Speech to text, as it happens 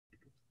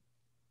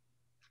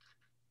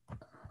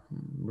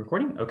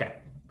Recording? Okay,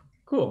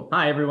 cool.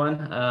 Hi,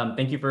 everyone.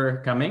 Thank you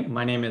for coming.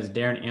 My name is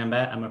Darrin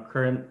Ambat. I'm a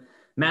current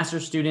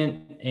master's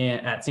student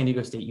at San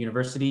Diego State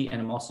University,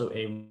 and I'm also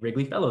a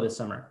Wrigley Fellow this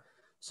summer.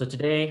 So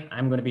today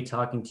I'm going to be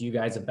talking to you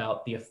guys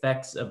about the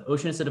effects of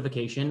ocean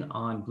acidification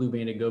on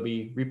blue-banded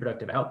goby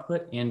reproductive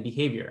output and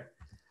behavior.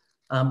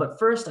 But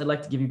first, I'd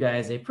like to give you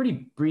guys a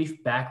pretty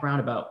brief background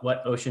about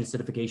what ocean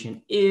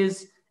acidification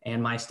is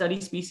and my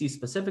study species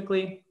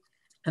specifically.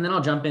 And then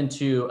I'll jump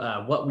into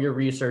what we're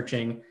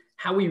researching,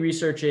 how we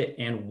research it,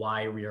 and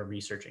why we are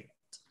researching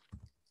it.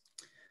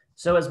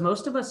 So as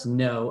most of us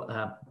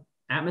know,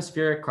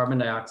 atmospheric carbon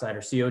dioxide,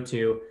 or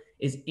CO2,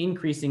 is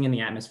increasing in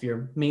the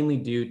atmosphere, mainly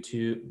due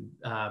to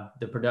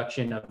the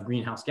production of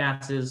greenhouse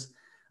gases.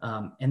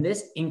 And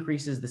this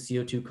increases the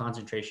CO2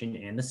 concentration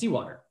in the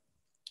seawater.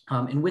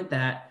 And with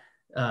that,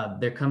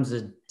 there comes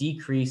a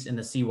decrease in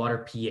the seawater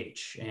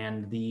pH.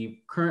 And the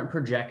current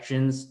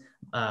projections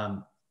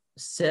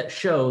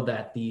show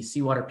that the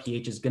seawater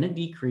pH is going to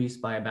decrease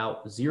by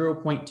about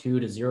 0.2 to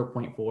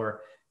 0.4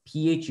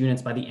 pH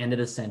units by the end of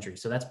the century.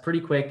 So that's pretty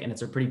quick, and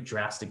it's a pretty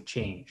drastic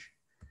change.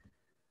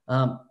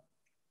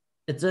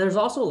 There's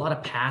also a lot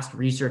of past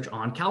research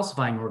on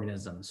calcifying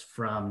organisms,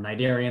 from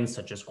cnidarians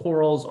such as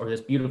corals, or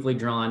this beautifully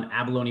drawn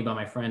abalone by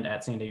my friend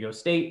at San Diego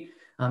State.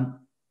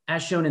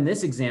 As shown in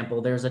this example,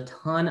 there's a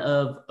ton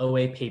of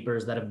OA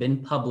papers that have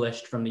been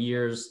published from the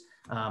years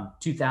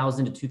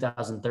 2000 to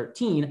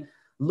 2013,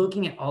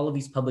 looking at all of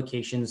these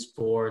publications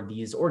for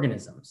these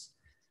organisms.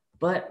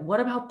 But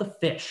what about the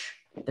fish?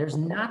 There's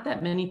not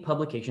that many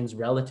publications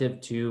relative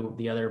to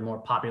the other more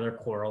popular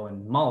coral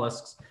and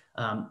mollusks.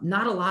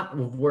 Not a lot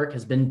of work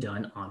has been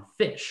done on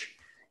fish,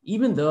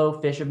 even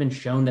though fish have been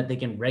shown that they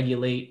can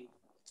regulate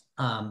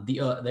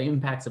the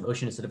impacts of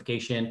ocean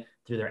acidification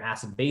through their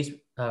acid-base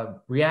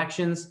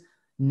reactions.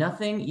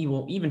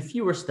 Even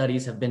fewer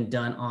studies have been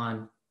done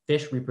on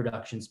fish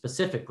reproduction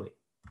specifically.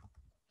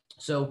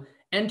 So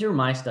enter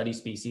my study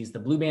species, the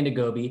blue-banded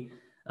goby.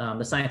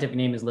 The scientific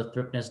name is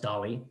Lithripnus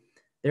dolly.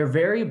 They're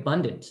very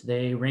abundant.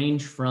 They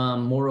range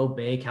from Morro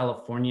Bay,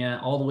 California,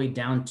 all the way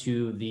down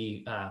to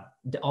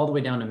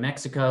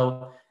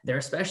Mexico. They're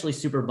especially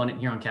super abundant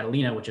here on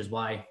Catalina, which is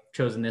why I've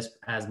chosen this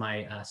as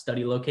my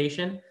study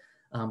location.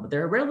 But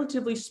they're a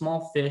relatively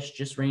small fish,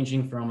 just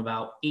ranging from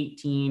about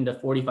 18 to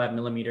 45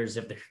 millimeters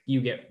if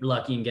you get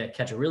lucky and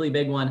catch a really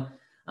big one.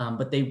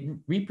 But they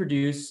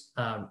reproduce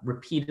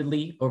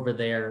repeatedly over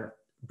their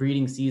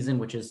breeding season,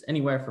 which is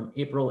anywhere from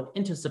April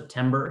into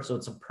September. So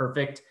it's a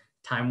perfect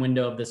time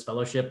window of this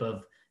fellowship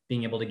of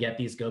being able to get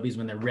these gobies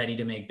when they're ready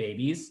to make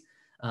babies.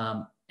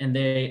 And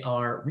they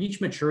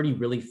reach maturity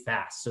really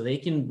fast. So they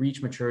can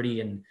reach maturity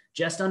in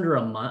just under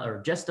a month,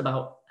 or just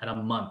about at a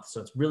month.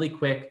 So it's really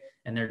quick,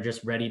 and they're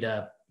just ready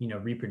to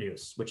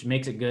reproduce, which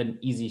makes it good,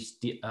 easy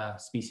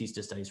species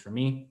to study for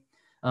me.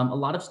 A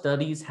lot of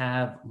studies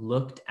have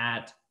looked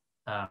at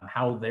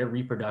how their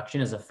reproduction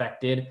is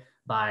affected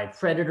by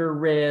predator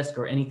risk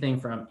or anything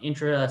from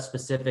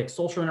intra-specific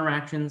social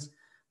interactions,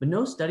 but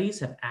no studies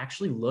have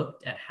actually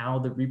looked at how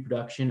the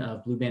reproduction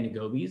of blue-banded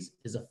gobies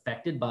is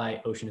affected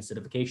by ocean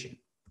acidification.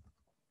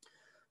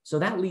 So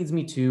that leads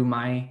me to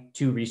my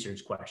two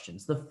research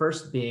questions. The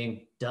first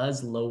being,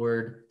 does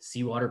lowered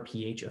seawater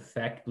pH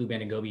affect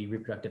blue-banded goby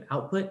reproductive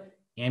output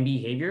and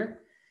behavior?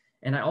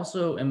 And I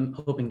also am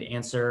hoping to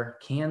answer,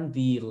 can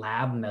the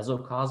lab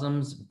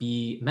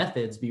mesocosms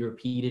methods be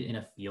repeated in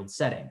a field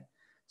setting?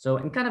 So,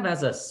 and kind of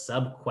as a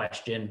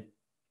sub-question,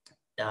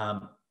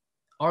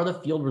 are the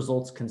field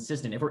results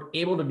consistent? If we're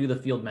able to do the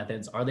field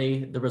methods, are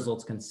the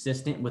results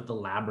consistent with the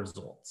lab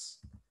results?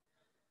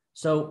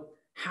 So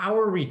how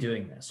are we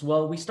doing this?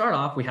 Well, we start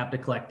off, we have to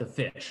collect the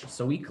fish.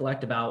 So we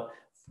collect about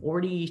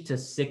 40 to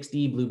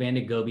 60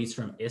 blue-banded gobies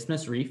from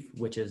Isthmus Reef,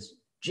 which is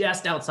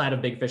just outside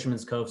of Big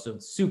Fisherman's Cove, so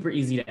it's super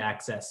easy to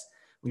access.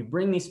 We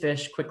bring these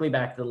fish quickly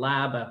back to the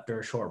lab after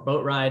a short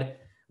boat ride.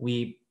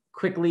 We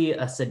quickly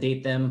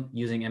sedate them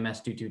using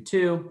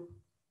MS-222,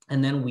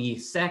 and then we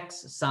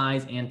sex,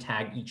 size, and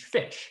tag each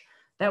fish.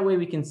 That way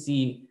we can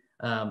see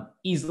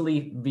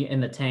easily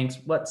in the tanks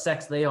what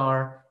sex they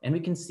are, and we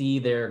can see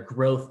their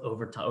growth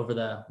over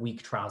the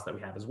week trials that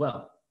we have as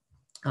well.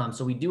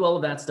 So we do all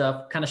of that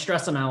stuff, kind of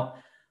stress them out,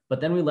 but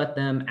then we let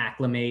them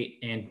acclimate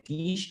and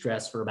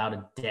de-stress for about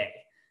a day.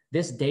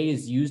 This day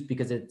is used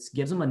because it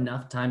gives them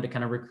enough time to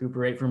kind of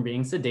recuperate from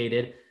being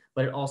sedated,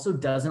 but it also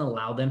doesn't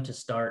allow them to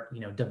start,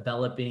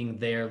 developing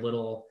their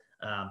little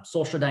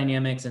social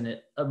dynamics, and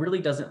it really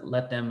doesn't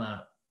let them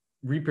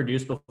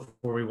reproduce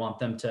before we want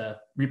them to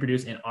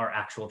reproduce in our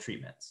actual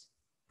treatments.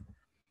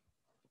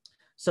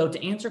 So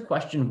to answer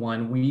question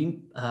one,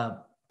 we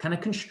kind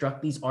of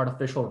construct these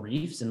artificial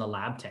reefs in the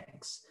lab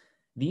tanks.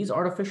 These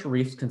artificial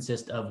reefs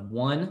consist of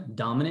one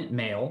dominant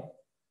male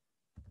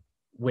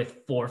with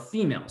 4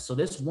 females. So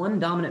this one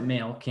dominant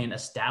male can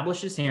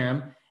establish his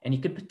harem, and he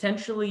could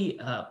potentially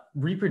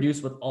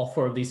reproduce with all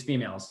 4 of these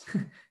females.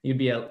 You'd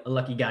be a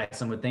lucky guy,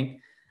 some would think.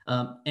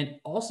 And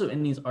also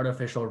in these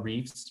artificial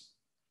reefs,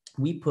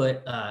 we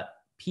put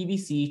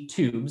PVC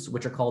tubes,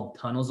 which are called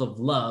tunnels of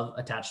love,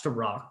 attached to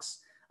rocks.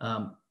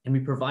 And we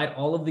provide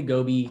all of the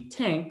goby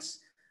tanks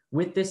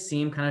with this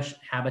same kind of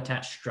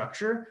habitat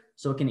structure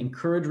so it can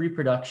encourage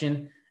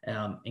reproduction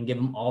and give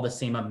them all the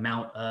same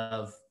amount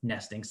of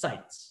nesting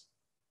sites.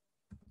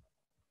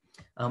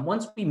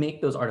 Once we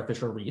make those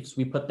artificial reefs,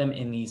 we put them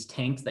in these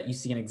tanks that you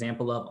see an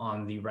example of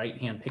on the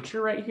right-hand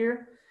picture right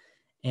here.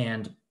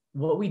 And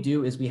what we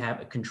do is we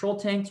have control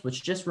tanks,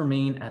 which just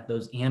remain at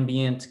those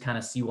ambient kind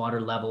of seawater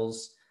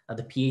levels.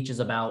 The pH is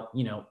about,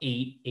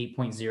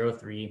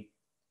 8.03.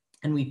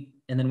 And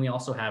then we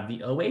also have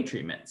the OA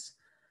treatments.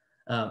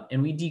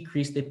 And we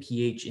decrease the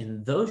pH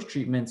in those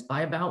treatments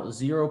by about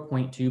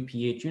 0.2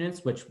 pH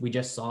units, which we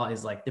just saw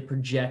is like the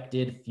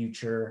projected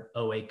future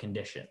OA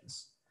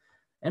conditions.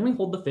 And we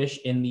hold the fish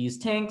in these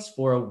tanks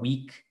for a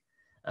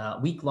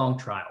week-long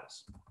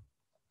trials.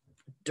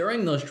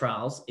 During those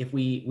trials, if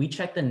we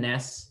check the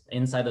nests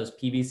inside those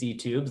PVC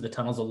tubes, the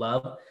tunnels of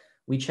love,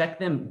 we check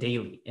them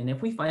daily. And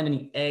if we find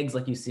any eggs,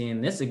 like you see in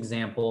this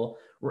example,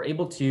 we're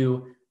able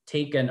to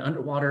take an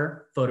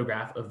underwater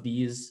photograph of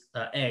these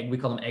we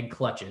call them egg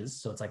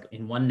clutches. So it's like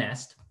in one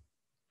nest.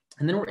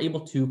 And then we're able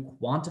to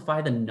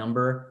quantify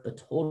the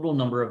total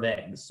number of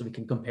eggs. So we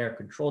can compare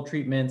control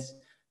treatments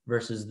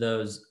versus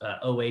those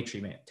OA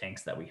treatment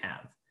tanks that we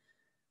have.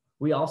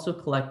 We also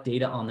collect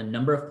data on the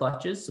number of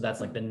clutches. So that's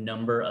like the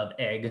number of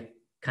egg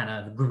kind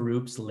of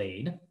groups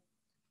laid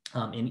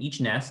in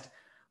each nest.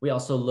 We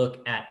also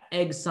look at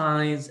egg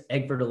size,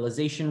 egg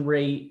fertilization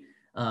rate,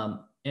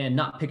 and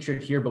not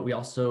pictured here, but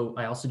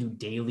I also do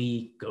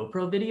daily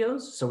GoPro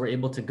videos. So we're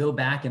able to go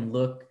back and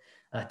look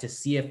to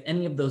see if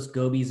any of those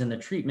gobies in the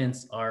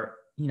treatments are,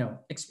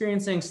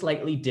 experiencing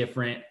slightly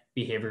different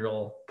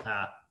behavioral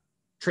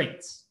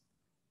traits.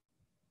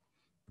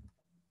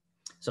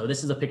 So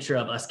this is a picture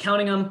of us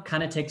counting them.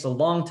 Kind of takes a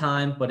long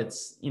time, but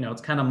it's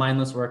kind of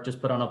mindless work.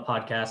 Just put on a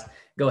podcast,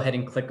 go ahead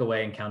and click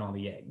away and count all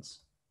the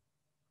eggs.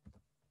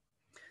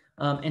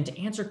 And to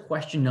answer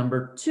question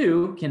number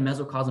 2, can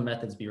mesocausal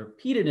methods be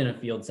repeated in a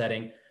field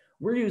setting?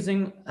 We're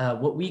using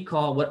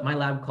what my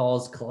lab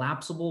calls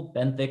collapsible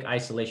benthic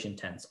isolation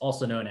tents,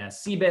 also known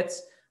as CBITs,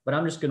 but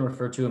I'm just going to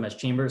refer to them as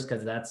chambers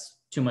because that's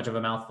too much of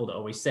a mouthful to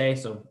always say.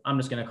 So I'm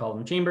just going to call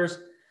them chambers.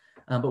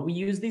 But we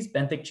use these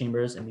benthic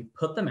chambers and we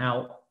put them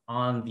out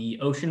on the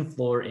ocean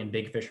floor in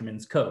Big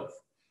Fisherman's Cove.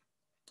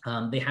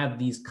 They have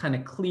these kind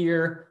of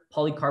clear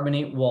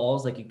polycarbonate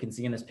walls, like you can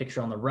see in this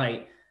picture on the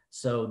right.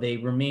 So they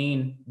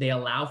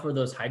allow for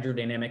those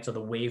hydrodynamics or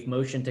the wave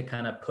motion to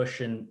kind of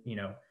push and,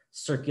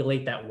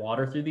 circulate that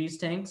water through these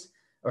tanks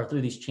or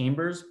through these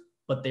chambers,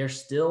 but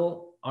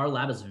our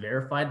lab has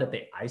verified that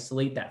they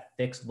isolate that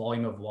fixed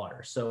volume of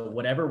water. So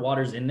whatever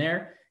water's in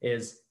there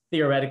is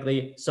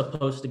theoretically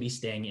supposed to be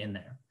staying in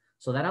there.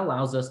 So that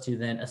allows us to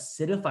then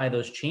acidify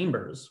those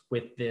chambers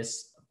with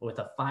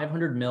a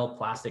 500 ml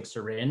plastic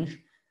syringe.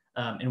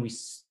 And we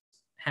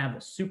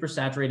have super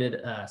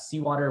saturated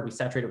seawater. We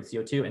saturate it with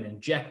CO2 and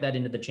inject that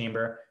into the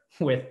chamber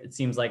with, it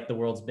seems like the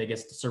world's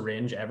biggest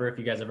syringe ever. If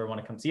you guys ever want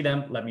to come see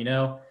them, let me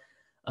know.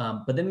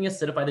 But then we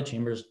acidify the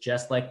chambers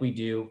just like we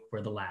do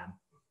for the lab.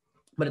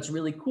 But it's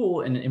really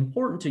cool and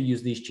important to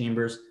use these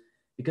chambers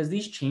because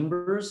these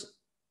chambers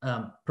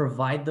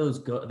provide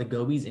the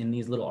gobies in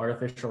these little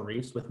artificial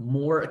reefs with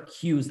more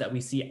cues that we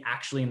see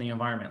actually in the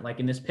environment. Like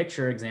in this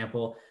picture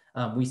example,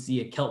 we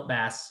see a kelp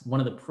bass, one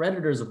of the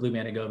predators of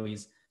blue-banded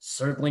gobies,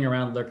 circling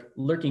around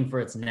lurking for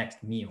its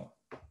next meal.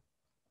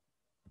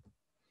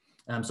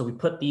 So we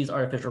put these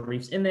artificial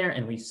reefs in there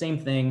and same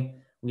thing,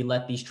 we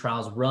let these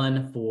trials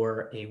run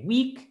for a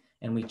week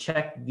and we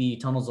check the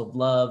tunnels of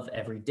love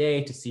every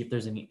day to see if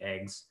there's any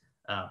eggs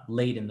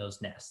laid in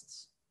those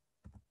nests.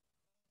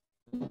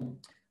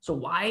 So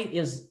why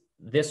is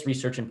this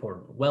research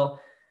important? Well,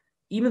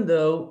 even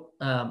though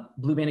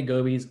blue-banded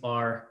gobies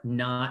are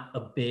not a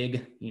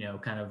big,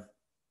 kind of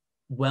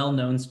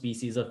well-known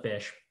species of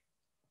fish,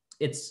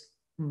 it's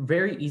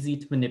very easy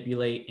to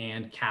manipulate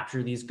and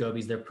capture these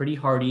gobies. They're pretty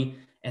hardy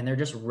and they're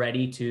just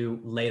ready to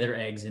lay their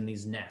eggs in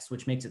these nests,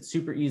 which makes it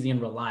super easy and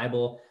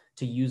reliable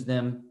to use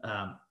them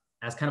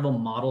as kind of a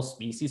model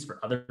species for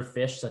other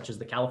fish, such as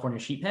the California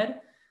sheephead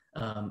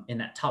in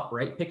that top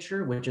right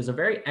picture, which is a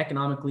very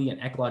economically and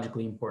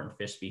ecologically important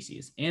fish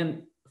species.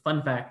 And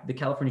fun fact, the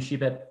California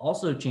sheephead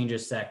also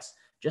changes sex,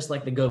 just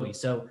like the goby.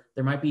 So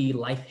there might be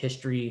life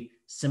history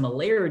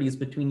similarities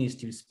between these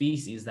two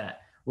species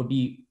that would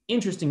be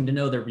interesting to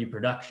know their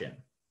reproduction.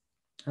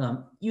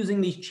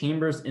 Using these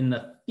chambers in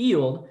the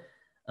field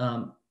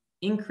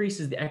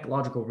increases the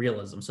ecological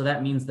realism. So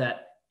that means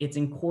that it's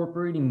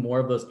incorporating more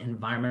of those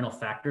environmental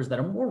factors that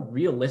are more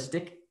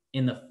realistic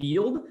in the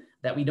field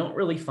that we don't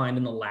really find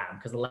in the lab,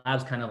 because the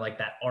lab's kind of like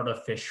that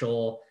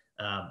artificial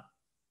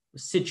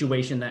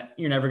situation that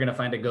you're never going to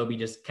find a goby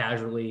just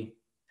casually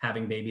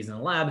having babies in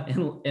the lab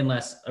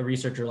unless a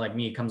researcher like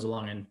me comes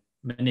along and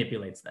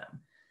manipulates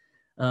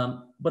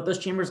them. But those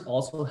chambers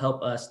also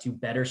help us to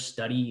better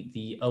study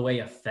the OA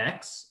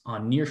effects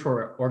on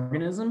nearshore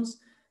organisms,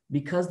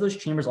 because those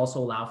chambers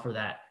also allow for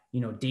that,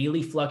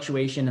 daily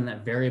fluctuation and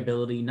that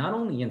variability, not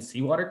only in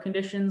seawater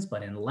conditions,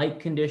 but in light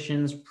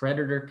conditions,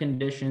 predator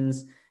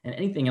conditions, and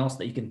anything else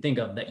that you can think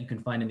of that you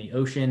can find in the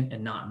ocean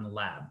and not in the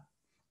lab.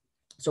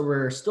 So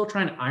we're still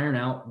trying to iron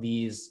out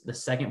the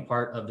second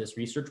part of this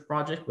research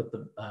project with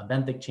the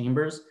benthic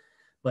chambers,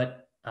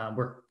 but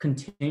we're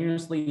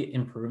continuously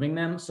improving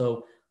them.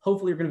 So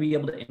hopefully we're going to be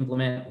able to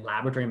implement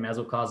laboratory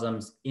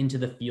mesocosms into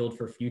the field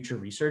for future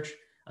research,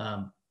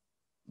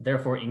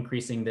 therefore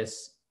increasing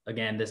this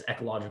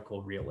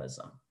ecological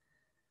realism.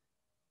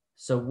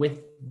 So with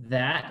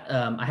that,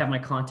 I have my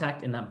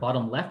contact in that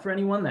bottom left for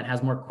anyone that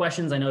has more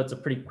questions. I know it's a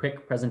pretty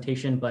quick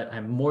presentation, but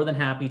I'm more than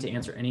happy to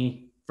answer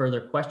any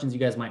further questions you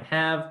guys might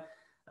have.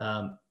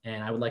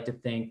 And I would like to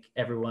thank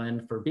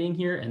everyone for being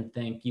here and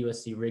thank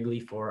USC Wrigley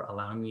for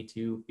allowing me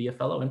to be a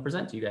fellow and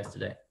present to you guys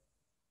today.